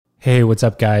Hey, what's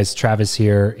up, guys? Travis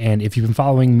here. And if you've been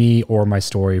following me or my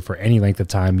story for any length of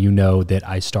time, you know that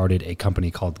I started a company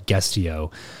called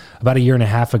Guestio about a year and a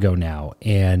half ago now.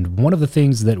 And one of the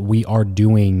things that we are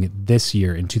doing this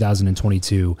year in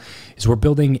 2022 is we're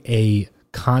building a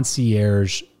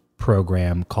concierge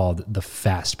program called the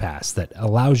Fast Pass that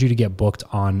allows you to get booked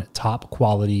on top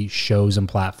quality shows and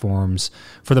platforms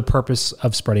for the purpose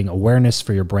of spreading awareness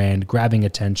for your brand, grabbing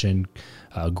attention,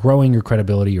 growing your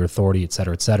credibility, your authority, et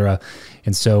cetera, et cetera.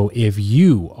 And so if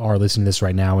you are listening to this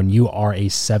right now and you are a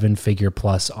 7-figure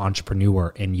plus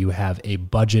entrepreneur and you have a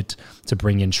budget to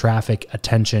bring in traffic,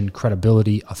 attention,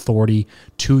 credibility, authority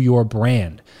to your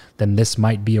brand, then this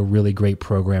might be a really great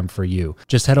program for you.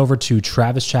 Just head over to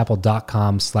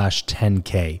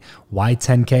travischappell.com/10K. Why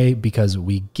 10K? Because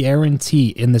we guarantee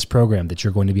in this program that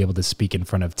you're going to be able to speak in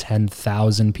front of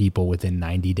 10,000 people within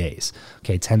 90 days.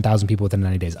 Okay, 10,000 people within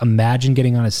 90 days. Imagine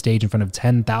getting on a stage in front of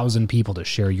 10,000 people to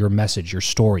share your message, your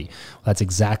story. Well, that's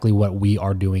exactly what we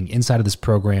are doing inside of this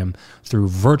program through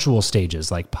virtual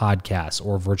stages like podcasts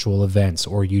or virtual events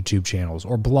or YouTube channels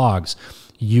or blogs.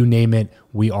 You name it,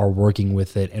 we are working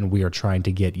with it, and we are trying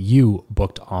to get you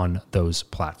booked on those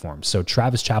platforms. So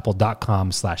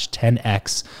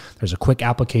travischappell.com/10X. There's a quick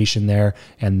application there,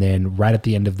 and then right at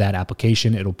the end of that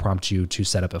application, it'll prompt you to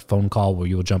set up a phone call where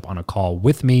you will jump on a call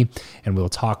with me, and we'll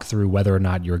talk through whether or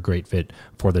not you're a great fit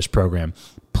for this program.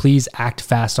 Please act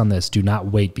fast on this. Do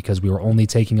not wait, because we are only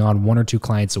taking on 1 or 2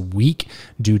 clients a week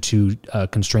due to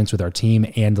constraints with our team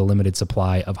and the limited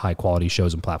supply of high quality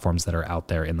shows and platforms that are out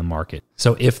there in the market.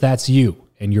 So if that's you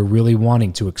and you're really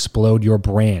wanting to explode your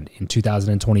brand in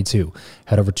 2022,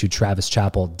 head over to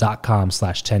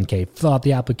travischappell.com/10K, fill out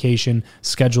the application,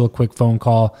 schedule a quick phone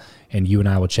call, and you and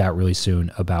I will chat really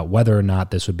soon about whether or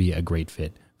not this would be a great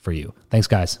fit for you. Thanks,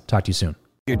 guys. Talk to you soon.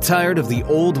 You're tired of the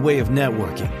old way of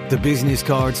networking, the business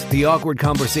cards, the awkward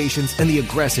conversations, and the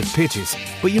aggressive pitches,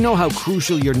 but you know how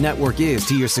crucial your network is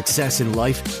to your success in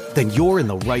life? Then you're in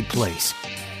the right place.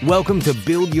 Welcome to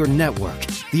Build Your Network,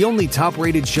 the only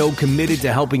top-rated show committed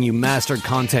to helping you master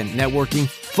content networking,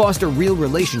 foster real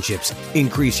relationships,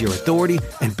 increase your authority,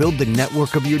 and build the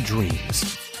network of your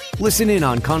dreams. Listen in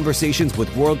on conversations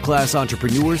with world-class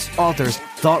entrepreneurs, authors,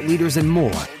 thought leaders, and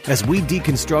more as we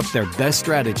deconstruct their best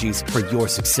strategies for your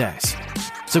success.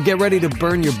 So get ready to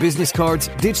burn your business cards,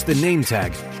 ditch the name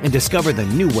tag, and discover the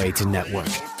new way to network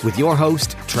with your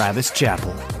host, Travis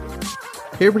Chappell.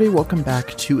 Hey everybody, welcome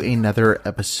back to another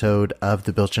episode of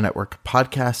the Build Your Network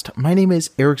podcast. My name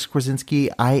is Eric Skwarczynski.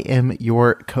 I am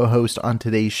your co-host on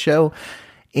today's show.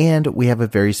 And we have a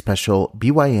very special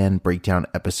BYN breakdown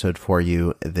episode for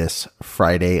you this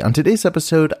Friday. On today's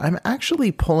episode, I'm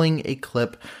actually pulling a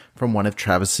clip from one of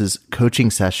Travis's coaching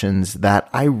sessions that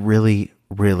I really,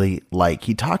 really like.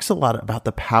 He talks a lot about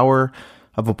the power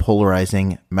of a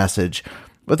polarizing message.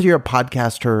 Whether you're a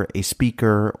podcaster, a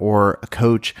speaker, or a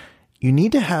coach, you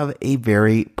need to have a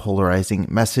very polarizing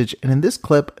message. And in this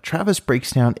clip, Travis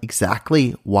breaks down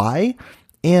exactly why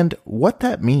and what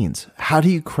that means. How do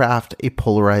you craft a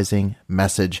polarizing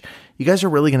message? You guys are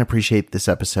really going to appreciate this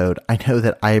episode. I know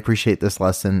that I appreciate this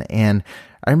lesson. And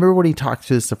I remember when he talked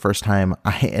to us the first time,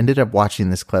 I ended up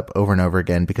watching this clip over and over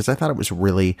again because I thought it was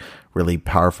really, really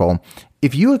powerful.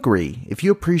 If you agree, if you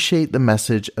appreciate the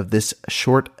message of this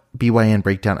short BYN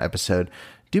breakdown episode,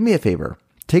 do me a favor.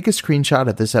 Take a screenshot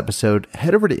of this episode,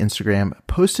 head over to Instagram,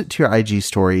 post it to your IG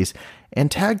stories, and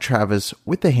tag Travis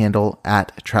with the handle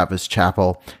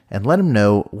 @TravisChappell and let him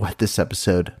know what this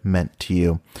episode meant to you.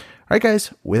 All right,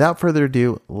 guys, without further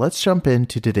ado, let's jump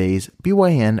into today's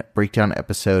BYN breakdown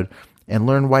episode and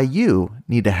learn why you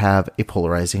need to have a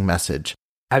polarizing message.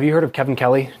 Have you heard of Kevin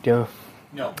Kelly? Do you know?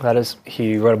 No. That is,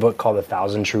 he wrote a book called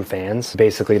 1,000 True Fans.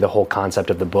 Basically, the whole concept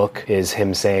of the book is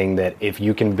him saying that if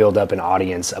you can build up an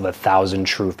audience of 1,000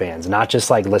 true fans, not just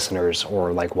like listeners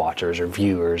or like watchers or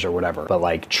viewers or whatever, but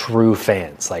like true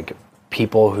fans, like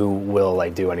people who will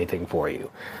like do anything for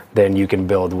you, then you can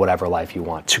build whatever life you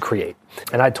want to create.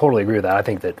 And I totally agree with that. I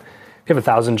think that if you have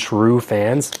 1,000 true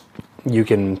fans, you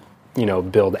can,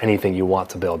 build anything you want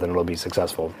to build and it'll be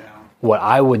successful. Yeah. What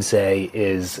I would say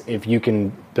is if you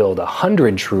can build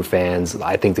 100 true fans,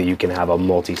 I think that you can have a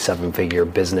multi-7-figure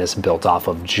business built off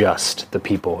of just the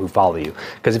people who follow you.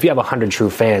 Because if you have 100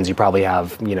 true fans, you probably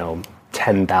have,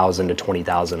 10,000 to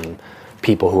 20,000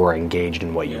 people who are engaged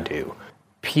in what you do.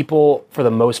 People, for the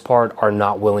most part, are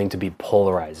not willing to be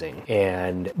polarizing.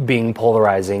 And being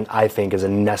polarizing, I think, is a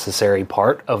necessary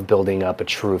part of building up a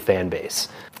true fan base.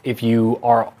 If you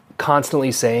are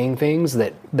constantly saying things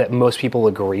that most people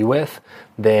agree with,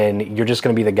 then you're just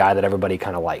going to be the guy that everybody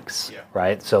kind of likes,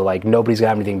 right? So like nobody's going to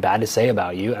have anything bad to say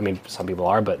about you. I mean, some people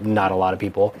are, but not a lot of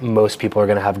people. Most people are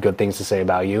going to have good things to say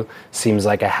about you. Seems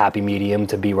like a happy medium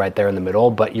to be right there in the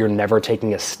middle, but you're never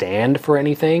taking a stand for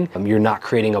anything. You're not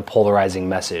creating a polarizing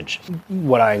message.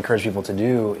 What I encourage people to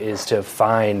do is to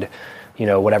find,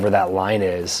 whatever that line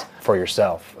is for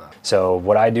yourself. So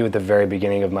what I do at the very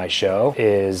beginning of my show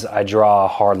is I draw a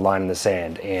hard line in the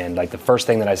sand. And like the first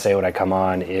thing that I say when I come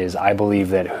on is I believe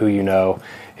that who you know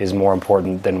is more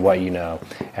important than what you know.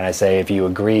 And I say, if you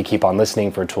agree, keep on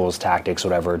listening for tools, tactics,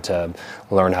 whatever, to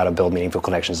learn how to build meaningful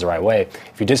connections the right way.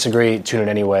 If you disagree, tune in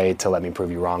anyway to let me prove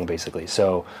you wrong, basically.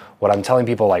 So what I'm telling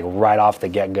people like right off the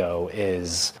get-go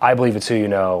is I believe it's who you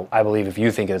know. I believe if you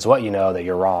think it's what you know that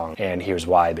you're wrong, and here's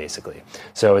why, basically.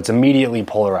 So it's immediately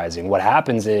polarizing. What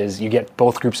happens is you get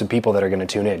both groups of people that are going to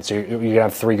tune in. So you're going to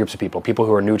have three groups of people. People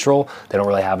who are neutral, they don't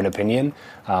really have an opinion.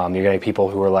 You're going to have people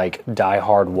who are like die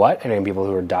hard what, and then people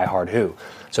who are die hard who.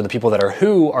 So the people that are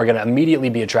who are going to immediately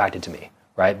be attracted to me,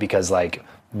 right? Because like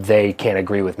they can't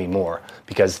agree with me more,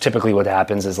 because typically what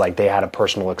happens is like they had a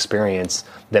personal experience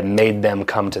that made them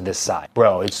come to this side.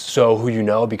 Bro, it's so who you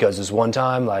know, because this one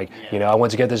time, like, I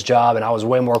went to get this job and I was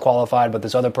way more qualified, but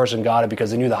this other person got it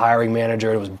because they knew the hiring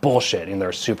manager. It was bullshit, and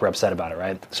they're super upset about it,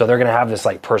 right? So they're gonna have this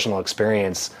like personal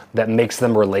experience that makes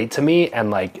them relate to me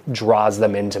and like draws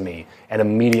them into me and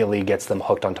immediately gets them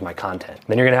hooked onto my content.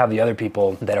 Then you're gonna have the other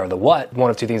people that are the what. One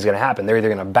of two things is gonna happen. They're either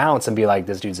gonna bounce and be like,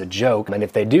 this dude's a joke, and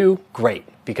if they do, great,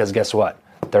 because guess what?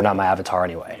 They're not my avatar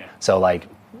anyway. So like,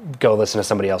 go listen to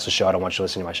somebody else's show. I don't want you to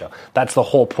listen to my show. That's the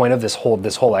whole point of this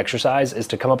whole exercise, is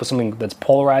to come up with something that's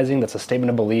polarizing, that's a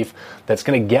statement of belief, that's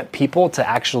going to get people to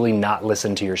actually not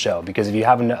listen to your show. Because if you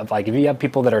have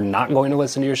people that are not going to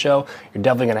listen to your show, you're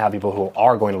definitely going to have people who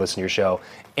are going to listen to your show.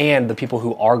 And the people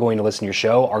who are going to listen to your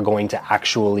show are going to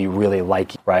actually really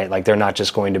like you, right? Like they're not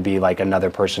just going to be like another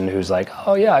person who's like,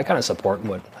 oh yeah, I kind of support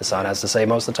what Hasan has to say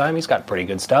most of the time. He's got pretty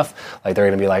good stuff. Like they're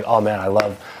going to be like, oh man, I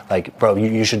love, like, bro,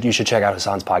 you should check out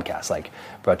Hasan's podcast. Like,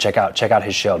 bro, check out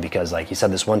his show, because like he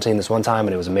said this one thing this one time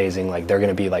and it was amazing. Like they're going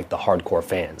to be like the hardcore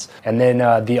fans. And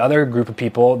then the other group of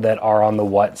people that are on the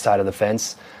what side of the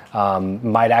fence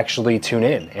might actually tune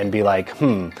in and be like,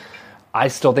 I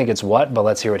still think it's what, but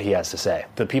let's hear what he has to say.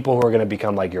 The people who are going to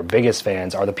become like your biggest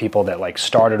fans are the people that like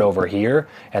started over here,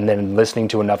 and then listening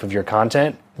to enough of your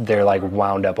content, they're like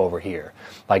wound up over here.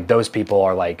 Like those people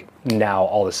are like now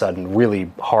all of a sudden really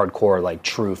hardcore, like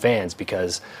true fans,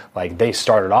 because like they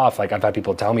started off, like I've had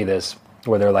people tell me this,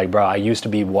 where they're like, bro, I used to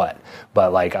be what,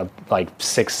 but like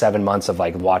 6-7 months of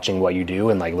like watching what you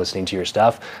do and like listening to your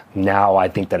stuff, now I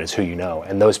think that it's who you know.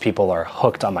 And those people are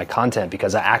hooked on my content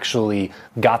because I actually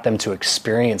got them to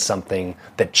experience something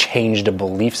that changed a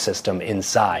belief system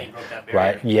inside,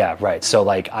 right? Yeah, right. So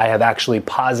like I have actually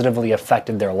positively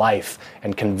affected their life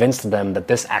and convinced them that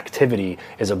this activity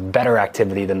is a better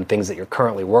activity than the things that you're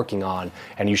currently working on,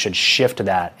 and you should shift to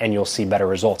that and you'll see better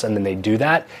results. And then they do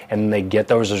that and they get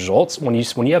those results.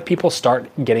 When you have people start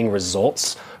getting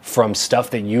results from stuff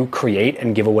that you create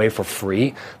and give away for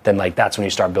free, then like that's when you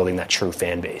start building that true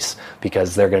fan base,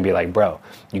 because they're going to be like, bro,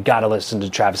 you got to listen to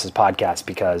Travis's podcast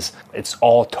because it's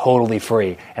all totally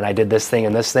free, and I did this thing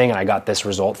and I got this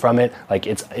result from it. Like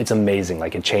it's amazing.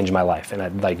 Like it changed my life.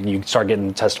 And like you start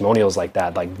getting testimonials like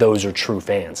that. Like those are true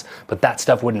fans. But that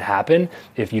stuff wouldn't happen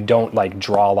if you don't like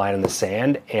draw a line in the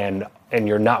sand and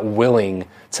you're not willing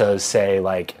to say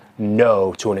like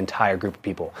no to an entire group of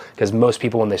people. Because most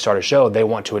people, when they start a show, they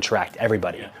want to attract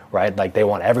everybody, right? Like they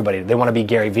want everybody. They want to be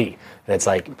Gary Vee. And it's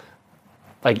like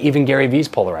even Gary Vee's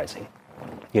polarizing.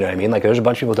 You know what I mean? Like there's a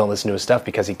bunch of people who don't listen to his stuff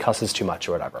because he cusses too much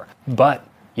or whatever. But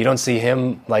you don't see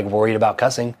him like worried about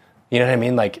cussing. You know what I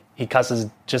mean? Like he cusses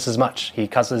just as much. He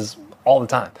cusses all the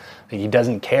time. Like, he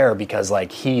doesn't care because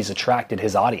like he's attracted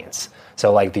his audience.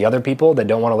 So like the other people that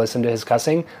don't want to listen to his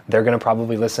cussing, they're going to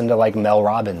probably listen to like Mel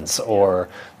Robbins or,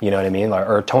 you know what I mean?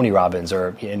 Or Tony Robbins,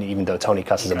 and even though Tony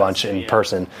cusses a bunch in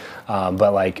person,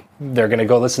 but like they're going to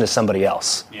go listen to somebody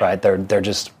else, right? They're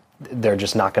just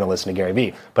not going to listen to Gary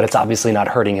Vee, but it's obviously not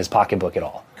hurting his pocketbook at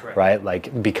all. Correct. Right?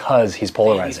 Like because he's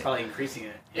polarizing. He's probably increasing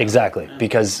it. Exactly,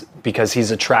 because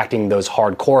he's attracting those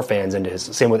hardcore fans into his.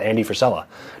 Same with Andy Frisella,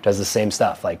 does the same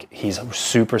stuff. Like he's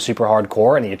super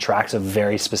hardcore, and he attracts a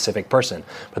very specific person.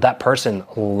 But that person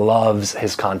loves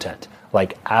his content,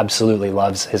 like absolutely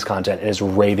loves his content, and is a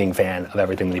raving fan of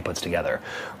everything that he puts together.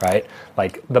 Right?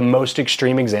 Like the most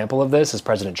extreme example of this is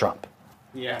President Trump.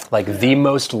 Yeah. Like the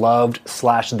most loved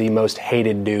 / the most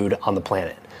hated dude on the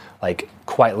planet. Like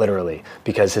quite literally,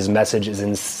 because his message is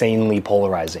insanely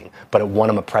polarizing, but it won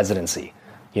him a presidency.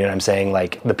 You know what I'm saying?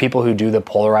 Like, the people who do the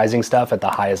polarizing stuff at the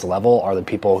highest level are the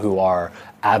people who are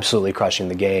absolutely crushing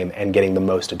the game and getting the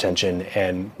most attention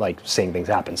and like seeing things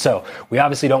happen. So we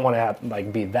obviously don't want to have,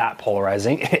 like, be that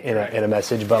polarizing in a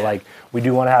message, but like, we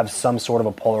do want to have some sort of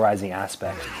a polarizing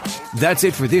aspect. That's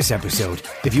it for this episode.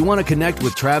 If you want to connect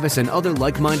with Travis and other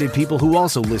like-minded people who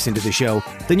also listen to the show,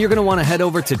 then you're going to want to head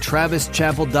over to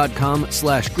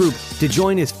travischappell.com/group to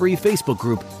join his free Facebook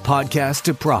group, Podcast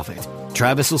to Profit.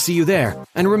 Travis will see you there.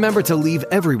 And remember to leave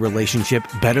every relationship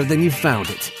better than you found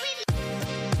it.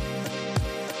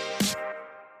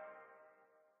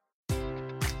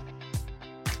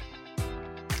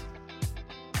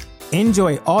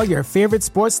 Enjoy all your favorite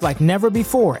sports like never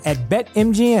before at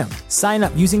BetMGM. Sign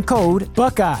up using code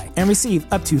Buckeye and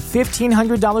receive up to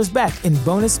 $1,500 back in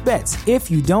bonus bets if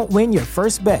you don't win your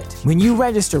first bet. When you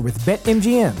register with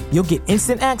BetMGM, you'll get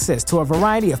instant access to a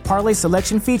variety of parlay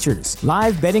selection features,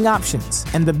 live betting options,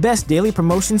 and the best daily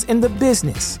promotions in the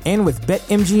business. And with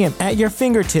BetMGM at your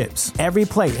fingertips, every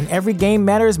play and every game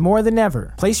matters more than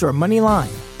ever. Place your money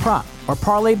line, prop, or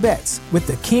parlay bets with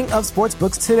the king of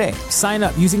sportsbooks today. Sign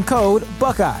up using code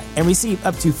Buckeye and receive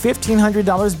up to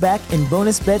 $1,500 back in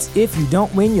bonus bets if you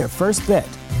don't win your first bet.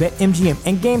 BetMGM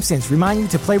and GameSense remind you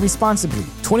to play responsibly.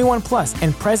 21 plus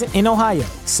and present in Ohio,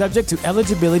 subject to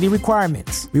eligibility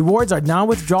requirements. Rewards are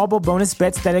non-withdrawable bonus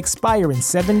bets that expire in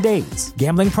 7 days.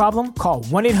 Gambling problem? Call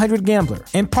 1-800-GAMBLER.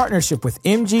 In partnership with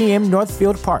MGM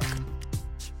Northfield Park.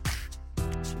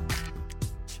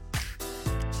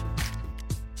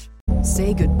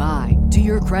 Say goodbye to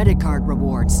your credit card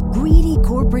rewards. Greedy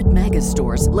corporate mega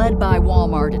stores, led by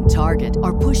Walmart and Target,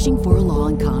 are pushing for a law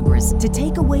in Congress to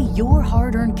take away your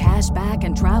hard-earned cash back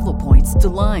and travel points to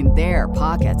line their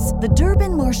pockets. The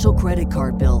Durbin-Marshall credit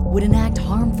card bill would enact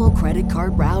harmful credit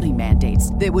card routing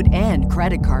mandates that would end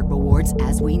credit card rewards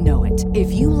as we know it.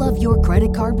 If you love your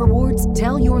credit card rewards,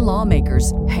 tell your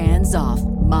lawmakers, hands off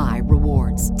my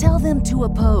rewards. Tell them to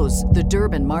oppose the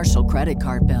Durbin-Marshall credit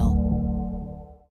card bill.